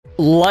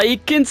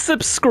Like and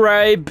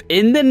subscribe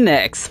in the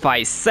next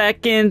 5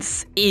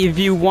 seconds if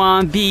you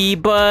want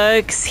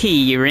V-Bucks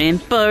here in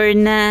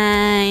Fortnite.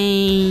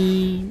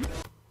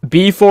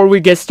 Before we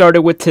get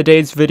started with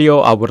today's video,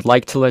 I would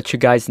like to let you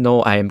guys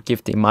know I am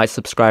gifting my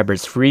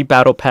subscribers free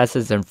battle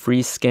passes and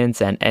free skins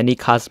and any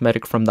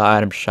cosmetic from the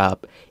item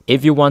shop.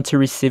 If you want to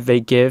receive a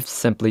gift,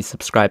 simply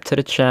subscribe to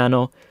the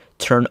channel,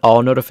 turn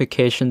all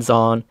notifications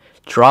on,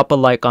 drop a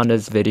like on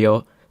this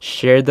video,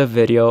 share the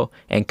video,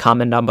 and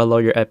comment down below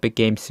your Epic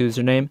Games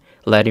username,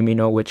 letting me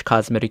know which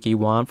cosmetic you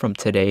want from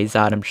today's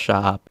item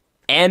shop.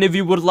 And if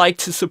you would like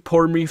to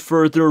support me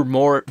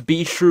furthermore,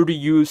 be sure to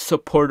use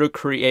supporter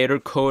creator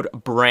code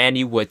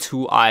Branny with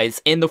 2 eyes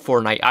in the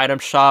Fortnite item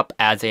shop,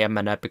 as I am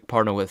an Epic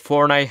partner with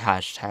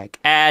Fortnite,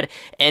 #ad.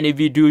 And if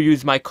you do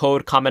use my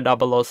code, comment down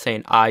below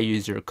saying I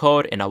use your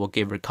code and I will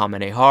give your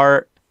comment a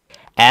heart.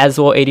 As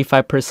well,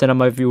 85% of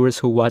my viewers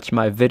who watch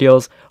my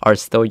videos are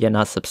still yet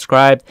not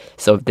subscribed,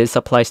 so if this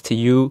applies to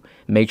you,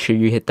 make sure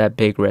you hit that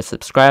big red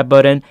subscribe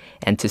button.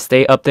 And to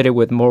stay updated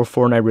with more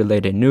Fortnite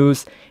related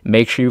news,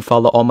 make sure you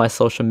follow all my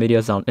social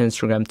medias on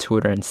Instagram,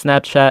 Twitter, and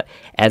Snapchat,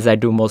 as I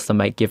do most of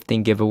my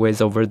gifting giveaways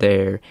over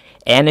there.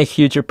 And a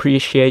huge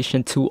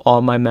appreciation to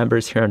all my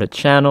members here on the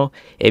channel.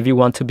 If you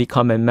want to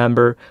become a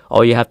member,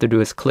 all you have to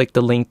do is click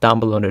the link down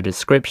below in the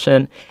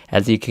description,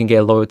 as you can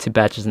get loyalty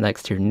badges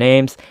next to your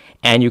names,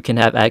 and you can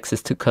have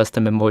access to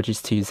custom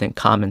emojis to use in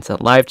comments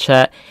and live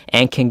chat,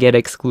 and can get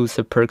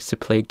exclusive perks to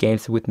play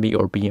games with me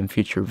or be in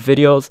future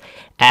videos.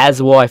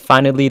 As well, I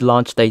finally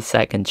launched a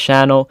second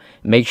channel.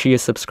 Make sure you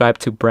subscribe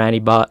to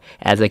BrannyBot,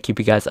 as I keep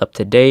you guys up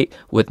to date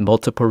with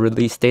multiple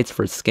release dates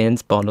for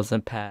skins, bundles,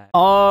 and packs.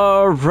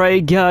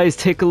 Alright guys,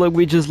 take a look.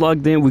 We just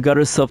logged in. We got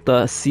ourselves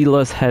the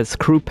Sealess Has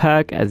Crew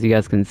Pack. As you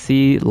guys can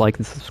see, like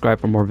and subscribe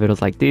for more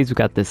videos like these. We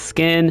got the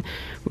skin.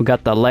 We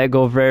got the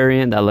Lego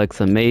variant. That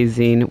looks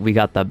amazing. We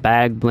got the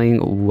bag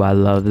bling. Ooh, I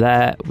love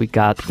that. We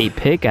got a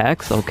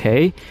pickaxe.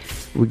 Okay.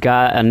 We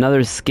got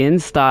another skin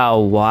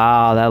style.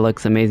 Wow, that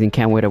looks amazing.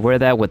 Can't wait to wear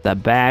that with the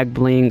bag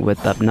bling,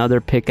 with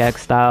another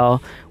pickaxe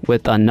style,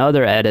 with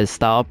another edit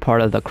style, part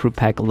of the crew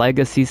pack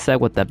legacy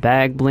set with the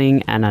bag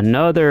bling, and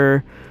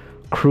another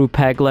crew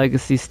pack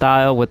legacy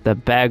style with the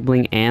bag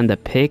bling and the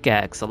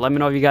pickaxe. So let me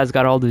know if you guys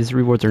got all these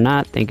rewards or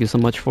not. Thank you so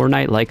much,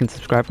 Fortnite. Like and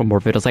subscribe for more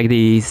videos like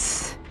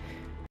these.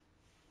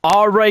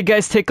 Alright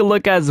guys, take a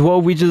look as well.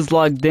 We just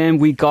logged in.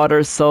 We got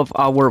ourselves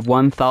our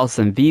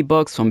 1000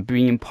 V-Bucks from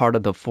being part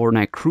of the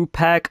Fortnite crew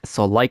pack.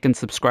 So like and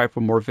subscribe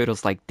for more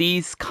videos like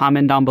these.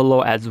 Comment down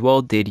below as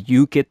well. Did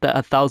you get the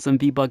 1000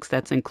 V-Bucks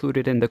that's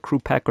included in the crew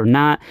pack or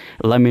not?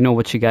 Let me know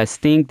what you guys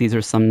think. These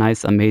are some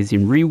nice,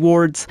 amazing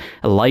rewards.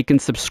 Like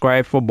and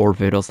subscribe for more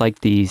videos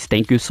like these.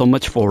 Thank you so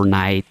much,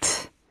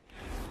 Fortnite.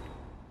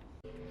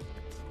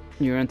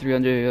 You earn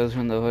 300 views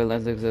from the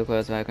Last Exit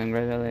quest pack.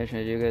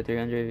 Congratulations, you get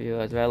 300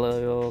 views.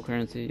 Valuable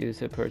currency used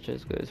to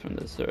purchase goods from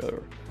the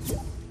server.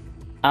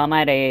 Oh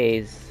my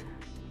days.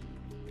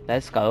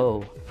 Let's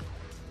go.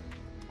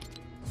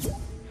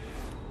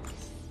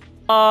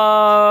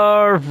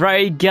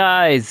 Alright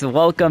guys,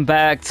 welcome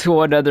back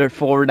to another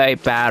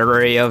Fortnite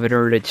battery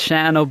over the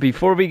channel.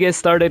 Before we get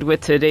started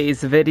with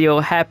today's video,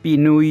 Happy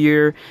New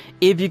Year.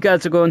 If you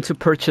guys are going to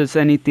purchase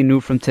anything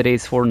new from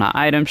today's Fortnite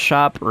item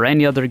shop or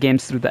any other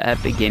games through the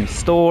Epic Games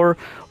Store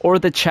or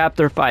the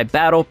Chapter 5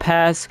 Battle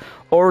Pass,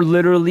 or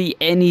literally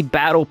any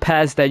battle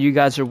pass that you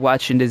guys are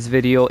watching this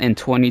video in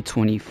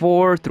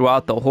 2024,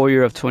 throughout the whole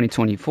year of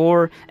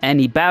 2024,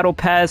 any battle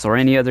pass or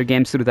any other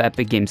games through the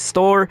Epic Games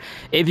Store.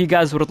 If you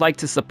guys would like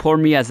to support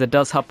me, as it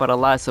does help out a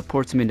lot,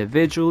 supports me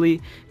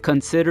individually,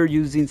 consider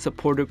using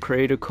supporter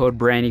creator code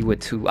Branny with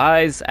 2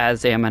 eyes,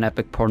 as I am an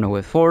Epic partner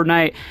with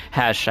Fortnite,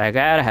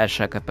 #ad,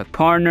 #Epic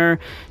partner.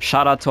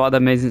 Shout out to all the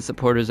amazing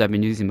supporters that have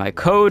been using my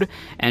code,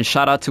 and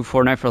shout out to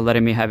Fortnite for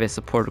letting me have a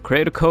supporter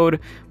creator code,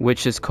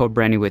 which is code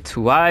Branny with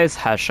 2 eyes,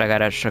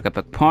 #ad,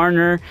 #Epic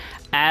partner.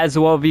 As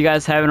well, if you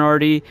guys haven't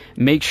already,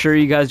 make sure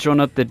you guys join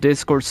up the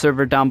Discord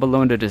server down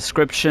below in the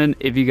description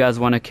if you guys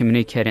want to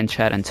communicate and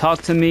chat and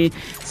talk to me.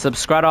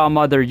 Subscribe to all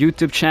my other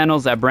YouTube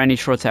channels at Branny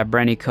Shorts, at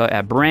Branny Cut,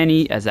 at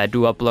Branny, as I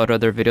do upload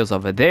other videos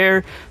over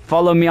there.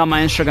 Follow me on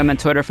my Instagram and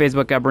Twitter,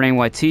 Facebook at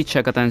BrannyYT.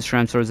 Check out the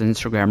Instagram stories and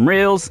Instagram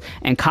Reels.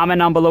 And comment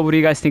down below what do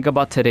you guys think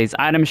about today's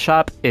item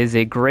shop. Is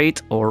it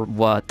great or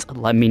what?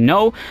 Let me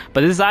know.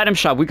 But this item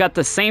shop, we got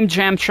the same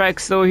jam track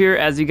still here,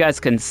 as you guys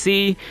can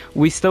see.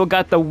 We still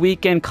got the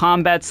weekend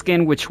combat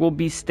skin, which will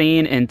be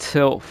staying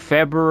until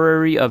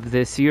February of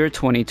this year,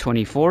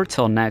 2024,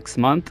 till next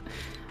month.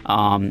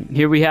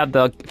 Here we have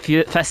the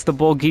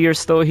festival gear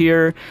still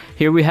here.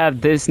 Here we have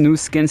this new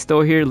skin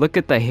still here. Look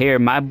at the hair.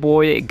 My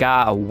boy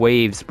got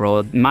waves,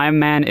 bro. My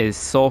man is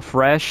so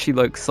fresh. He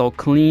looks so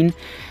clean.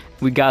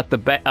 We got the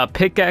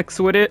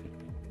pickaxe with it.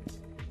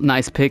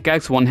 Nice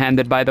pickaxe,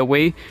 one-handed by the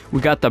way.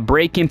 We got the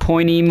breaking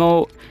point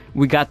emote.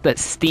 We got the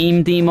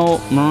steamed emote.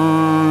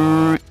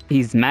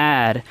 He's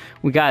mad.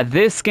 We got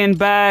this skin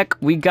back.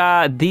 We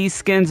got these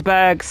skins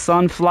back.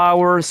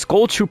 Sunflower,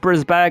 Skull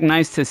Troopers back.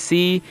 Nice to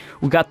see.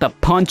 We got the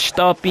punched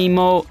up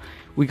emote.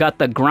 We got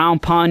the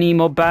ground pawn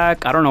emo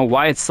back. I don't know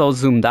why it's so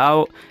zoomed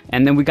out.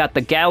 And then we got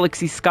the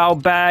Galaxy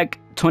Scout back.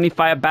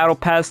 25 battle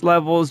pass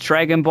levels.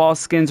 Dragon Ball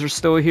skins are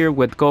still here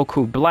with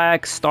Goku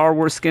Black. Star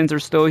Wars skins are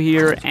still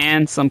here,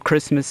 and some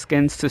Christmas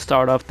skins to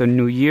start off the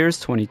New Year's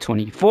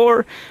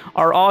 2024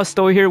 are all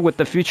still here with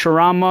the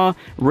Futurama.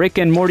 Rick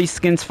and Morty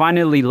skins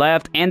finally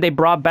left, and they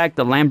brought back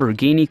the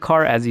Lamborghini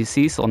car, as you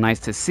see, so nice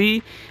to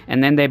see.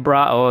 And then they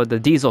brought the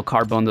Diesel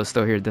car bundle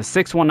still here. The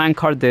 619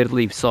 car did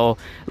leave, so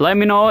let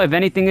me know if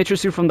anything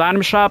interests you from the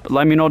item shop.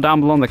 Let me know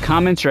down below in the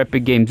comments your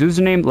Epic Games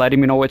username, letting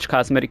me know which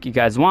cosmetic you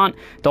guys want.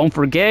 Don't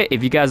forget,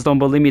 if you guys don't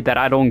believe me that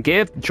I don't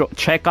gift,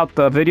 check out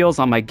the videos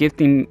on my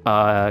gifting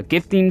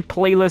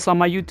playlist on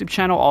my YouTube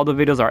channel. All the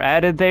videos are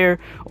added there,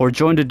 or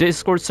join the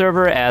Discord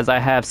server, as I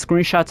have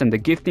screenshots in the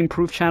gifting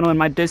proof channel in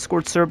my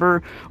Discord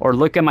server, or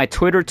look at my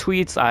Twitter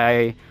tweets.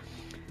 I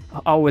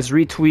always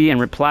retweet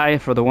and reply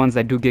for the ones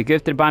that do get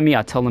gifted by me.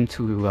 I tell them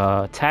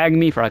to tag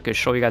me for I could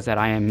show you guys that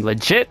I am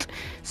legit.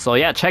 So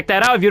yeah, check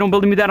that out if you don't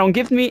believe me that don't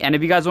gift me. And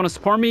if you guys want to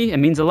support me, it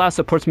means a lot.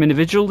 Supports me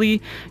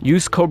individually.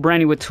 Use code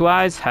Brandy with 2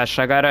 eyes.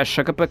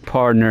 #IRA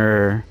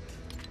partner.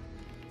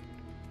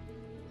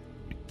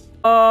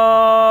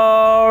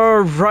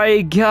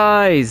 Alright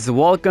guys,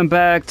 welcome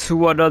back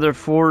to another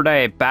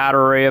Fortnite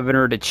Battle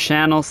Royale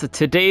channel. So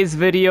today's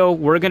video,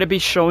 we're going to be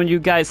showing you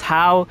guys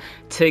how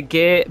to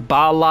get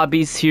bot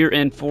lobbies here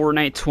in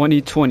Fortnite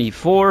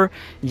 2024.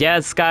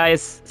 Yes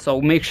guys,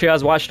 so make sure you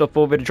guys watch the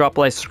full video, drop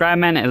a like, subscribe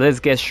man, and let's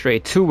get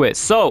straight to it.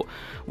 So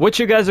what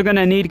you guys are going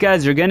to need,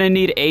 guys, you're going to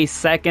need a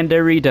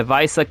secondary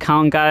device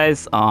account,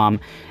 guys.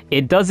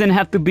 It doesn't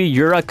have to be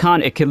your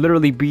account, it could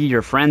literally be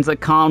your friend's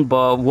account,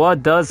 but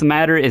what does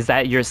matter is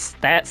that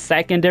that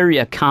secondary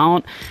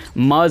account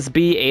must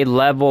be a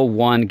level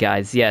 1,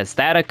 guys. Yes,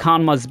 that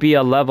account must be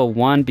a level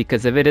 1,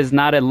 because if it is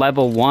not a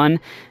level 1,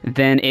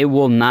 then it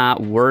will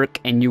not work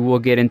and you will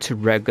get into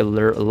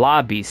regular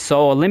lobbies.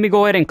 So let me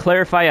go ahead and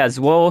clarify as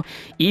well,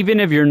 even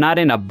if you're not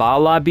in a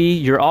bot lobby,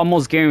 you're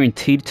almost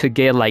guaranteed to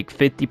get like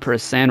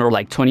 50% or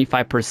like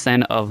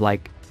 25% of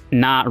like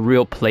not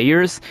real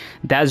players.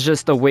 That's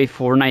just the way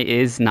Fortnite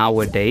is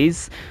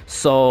nowadays.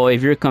 So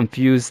if you're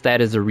confused, that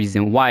is the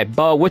reason why.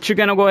 But what you're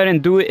gonna go ahead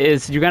and do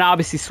is you're gonna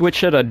obviously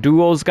switch it to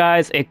duos,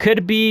 guys. It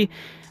could be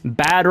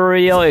Battle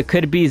Royale, it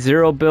could be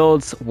 0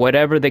 builds,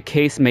 whatever the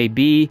case may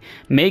be.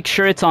 Make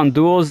sure it's on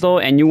duos though,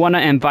 and you want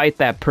to invite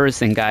that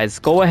person, guys.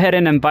 Go ahead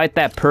and invite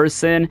that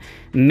person.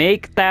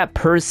 Make that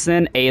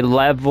person a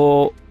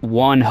level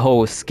 1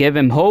 host. Give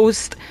him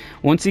host.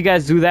 Once you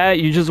guys do that,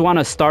 you just want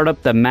to start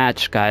up the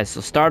match, guys. So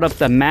start up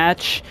the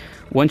match.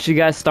 Once you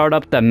guys start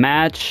up the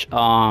match,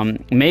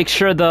 make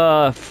sure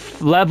the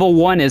level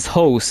 1 is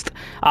host.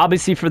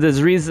 Obviously, for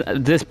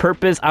this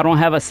purpose, I don't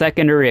have a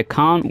secondary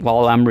account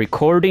while I'm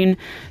recording.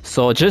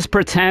 So just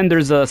pretend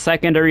there's a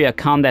secondary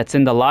account that's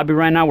in the lobby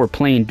right now. We're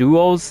playing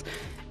duos.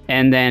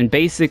 And then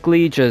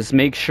basically just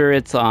make sure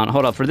it's on,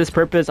 hold up, for this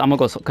purpose, I'm gonna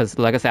go, because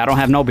like I said, I don't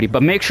have nobody,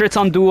 but make sure it's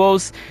on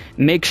duos.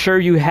 Make sure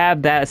you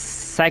have that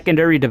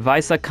secondary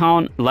device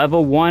account,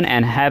 level 1,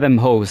 and have him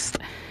host.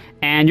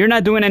 And you're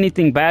not doing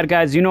anything bad,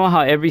 guys. You know how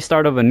every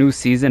start of a new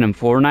season in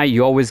Fortnite,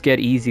 you always get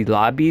easy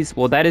lobbies?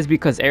 Well, that is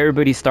because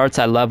everybody starts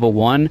at level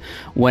 1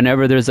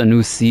 whenever there's a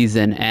new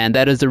season. And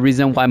that is the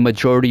reason why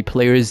majority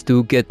players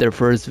do get their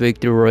first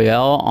victory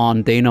royale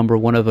on day number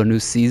 1 of a new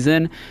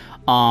season.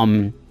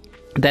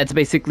 That's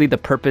basically the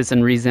purpose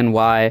and reason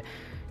why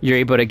you're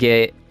able to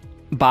get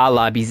bot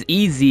lobbies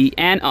easy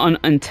and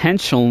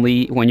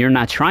unintentionally when you're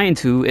not trying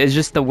to. It's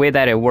just the way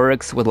that it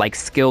works with like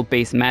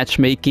skill-based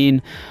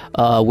matchmaking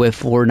with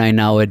Fortnite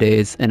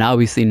nowadays, and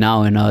obviously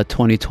now in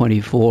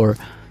 2024.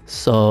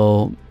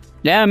 So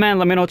yeah, man,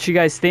 let me know what you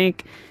guys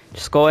think.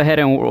 Just go ahead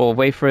and we'll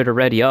wait for it to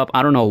ready up.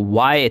 I don't know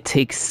why it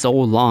takes so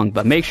long,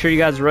 but make sure you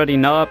guys are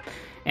readying up.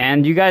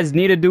 And you guys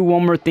need to do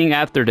one more thing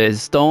after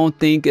this. Don't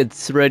think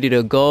it's ready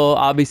to go.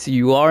 Obviously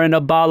you are in a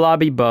bot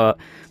lobby, but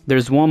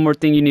there's one more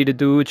thing you need to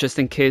do just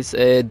in case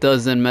it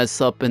doesn't mess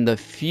up in the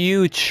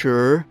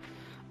future.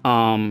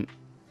 I'll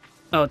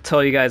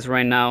tell you guys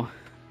right now.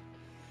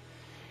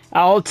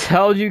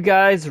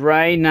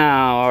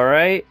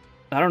 Alright?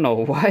 I don't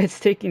know why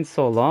it's taking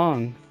so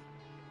long.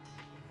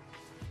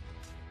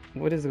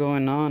 What is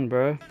going on,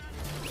 bro?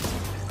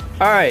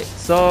 Alright,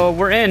 so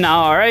we're in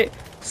now, alright?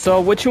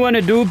 So what you want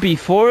to do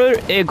before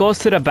it goes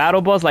to the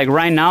battle bus, like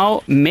right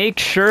now, make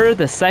sure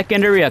the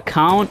secondary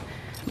account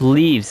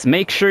leaves.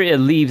 Make sure it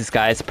leaves,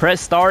 guys.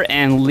 Press start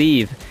and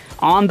leave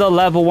on the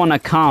level 1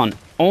 account.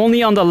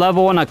 Only on the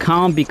level 1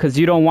 account, because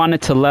you don't want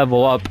it to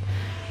level up.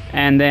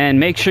 And then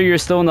make sure you're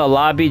still in the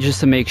lobby just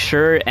to make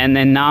sure. And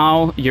then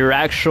now your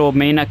actual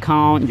main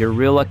account, your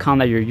real account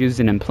that you're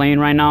using and playing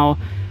right now,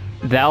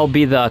 that'll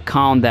be the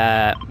account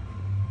that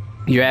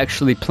you're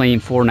actually playing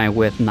Fortnite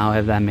with now,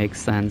 if that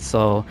makes sense.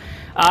 So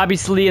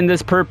obviously in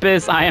this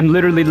purpose, I am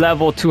literally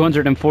level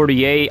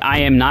 248. I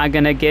am not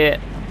gonna get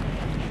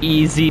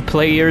easy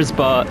players,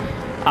 but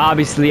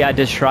obviously I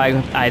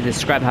described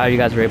how you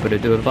guys were able to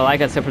do it. But like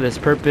I said, for this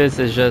purpose,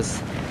 it's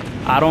just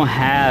I don't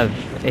have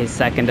a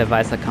second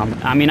device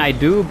account. I mean, I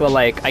do, but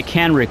like I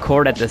can't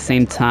record at the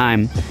same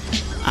time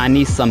I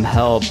need some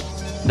help.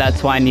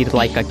 That's why I need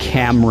like a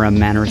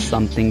cameraman or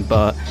something.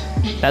 But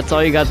that's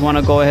all you guys want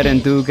to go ahead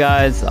and do,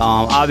 guys.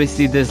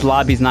 Obviously this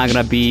lobby's not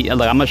gonna be,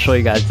 look, I'm gonna show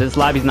you guys, this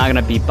lobby's not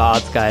gonna be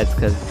bots, guys,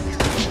 because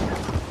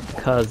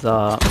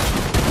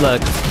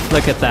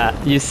look at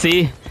that, you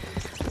see,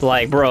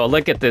 like, bro,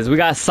 look at this, we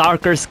got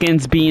soccer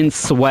skins being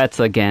sweats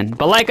again.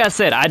 But like I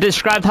said, I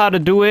described how to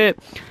do it.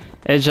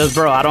 It's just,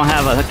 bro, I don't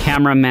have a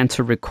cameraman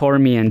to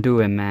record me and do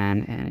it,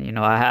 man. And you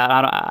know,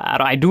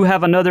 I do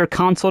have another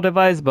console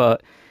device,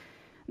 but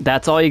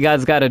that's all you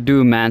guys gotta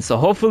do, man. So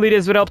hopefully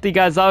this video helped you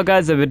guys out,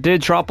 guys. If it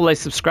did, drop a like,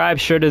 subscribe,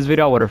 share this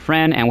video with a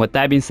friend. And with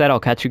that being said, I'll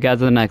catch you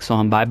guys in the next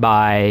one. Bye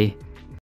bye.